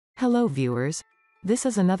Hello viewers. This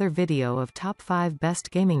is another video of top 5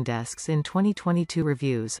 best gaming desks in 2022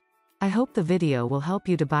 reviews. I hope the video will help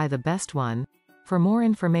you to buy the best one. For more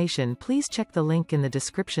information, please check the link in the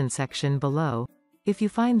description section below. If you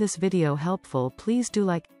find this video helpful, please do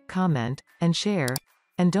like, comment, and share.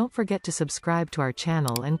 And don't forget to subscribe to our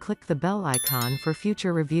channel and click the bell icon for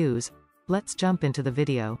future reviews. Let's jump into the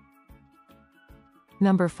video.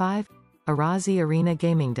 Number 5. Arozzi Arena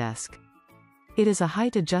Gaming Desk. It is a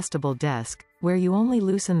height-adjustable desk, where you only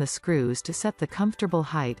loosen the screws to set the comfortable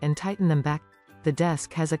height and tighten them back. The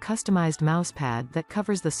desk has a customized mousepad that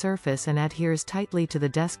covers the surface and adheres tightly to the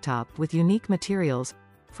desktop with unique materials.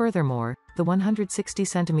 Furthermore, the 160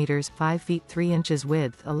 cm 5 feet 3 inches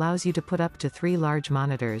width allows you to put up to 3 large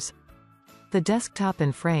monitors. The desktop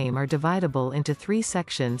and frame are dividable into 3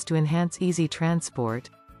 sections to enhance easy transport.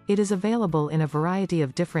 It is available in a variety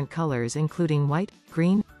of different colors including white,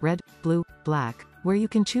 green, red, blue, black, where you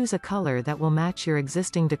can choose a color that will match your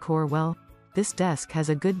existing decor well. This desk has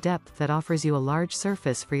a good depth that offers you a large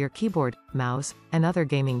surface for your keyboard, mouse, and other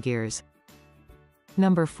gaming gears.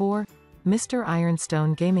 Number 4. Mr.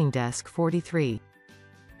 Ironstone Gaming Desk 43.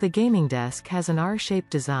 The gaming desk has an R-shaped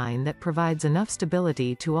design that provides enough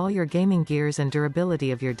stability to all your gaming gears and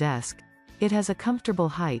durability of your desk. It has a comfortable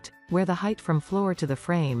height, where the height from floor to the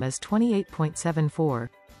frame is 28.74.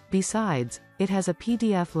 Besides, it has a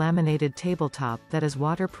PDF laminated tabletop that is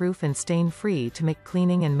waterproof and stain-free to make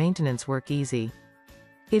cleaning and maintenance work easy.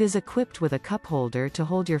 It is equipped with a cup holder to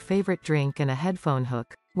hold your favorite drink and a headphone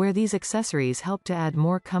hook, where these accessories help to add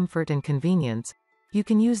more comfort and convenience. You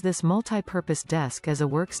can use this multi-purpose desk as a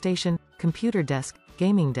workstation, computer desk,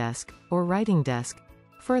 gaming desk, or writing desk.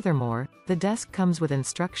 Furthermore, the desk comes with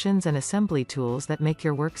instructions and assembly tools that make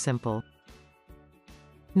your work simple.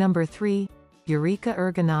 Number 3. EUREKA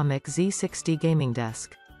Ergonomic Z60 Gaming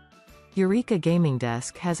Desk. EUREKA Gaming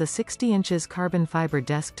Desk has a 60 inches carbon fiber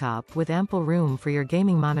desktop with ample room for your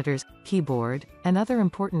gaming monitors, keyboard, and other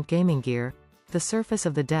important gaming gear. The surface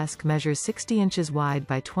of the desk measures 60 inches wide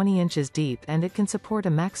by 20 inches deep and it can support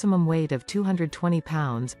a maximum weight of 220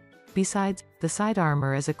 pounds. Besides, the side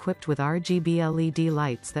armor is equipped with RGB LED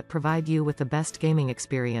lights that provide you with the best gaming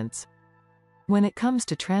experience. When it comes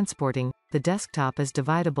to transporting, the desktop is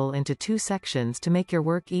dividable into 2 sections to make your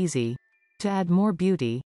work easy. To add more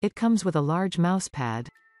beauty, it comes with a large mousepad.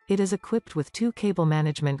 It is equipped with 2 cable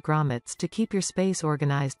management grommets to keep your space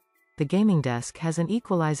organized. The gaming desk has an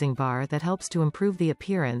equalizing bar that helps to improve the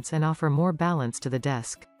appearance and offer more balance to the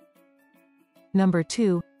desk. Number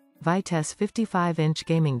 2. Vitesse 55-inch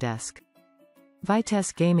Gaming Desk.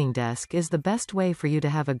 Vitesse Gaming Desk is the best way for you to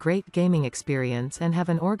have a great gaming experience and have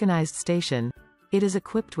an organized station. It is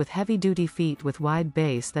equipped with heavy-duty feet with wide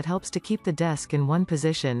base that helps to keep the desk in one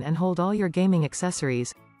position and hold all your gaming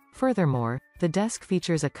accessories. Furthermore, the desk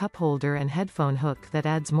features a cup holder and headphone hook that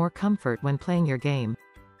adds more comfort when playing your game.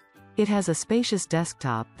 It has a spacious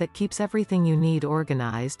desktop that keeps everything you need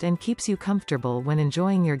organized and keeps you comfortable when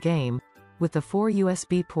enjoying your game. With the 4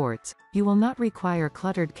 USB ports, you will not require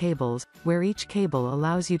cluttered cables, where each cable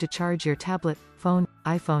allows you to charge your tablet, phone,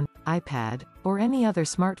 iPhone, iPad, or any other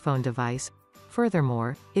smartphone device.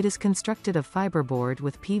 Furthermore, it is constructed of fiberboard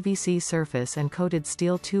with PVC surface and coated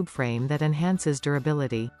steel tube frame that enhances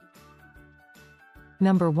durability.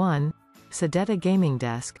 Number 1. Sedeta Gaming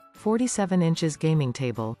Desk, 47 inches Gaming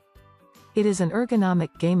Table. It is an ergonomic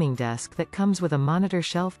gaming desk that comes with a monitor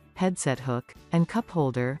shelf, headset hook, and cup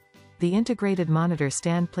holder. The integrated monitor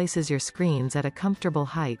stand places your screens at a comfortable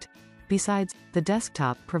height. Besides, the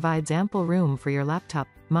desktop provides ample room for your laptop,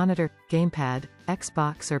 monitor, gamepad,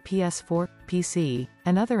 Xbox or PS4, PC,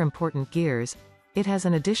 and other important gears. It has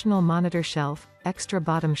an additional monitor shelf, extra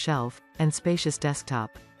bottom shelf, and spacious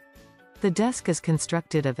desktop. The desk is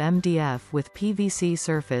constructed of MDF with PVC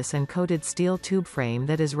surface and coated steel tube frame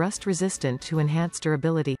that is rust-resistant to enhance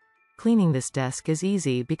durability. Cleaning this desk is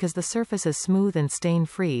easy because the surface is smooth and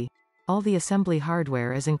stain-free. All the assembly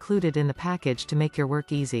hardware is included in the package to make your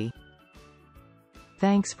work easy.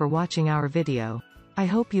 Thanks for watching our video. I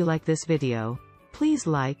hope you like this video. Please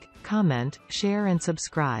like, comment, share and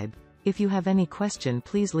subscribe. If you have any question,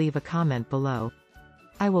 please leave a comment below.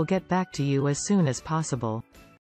 I will get back to you as soon as possible.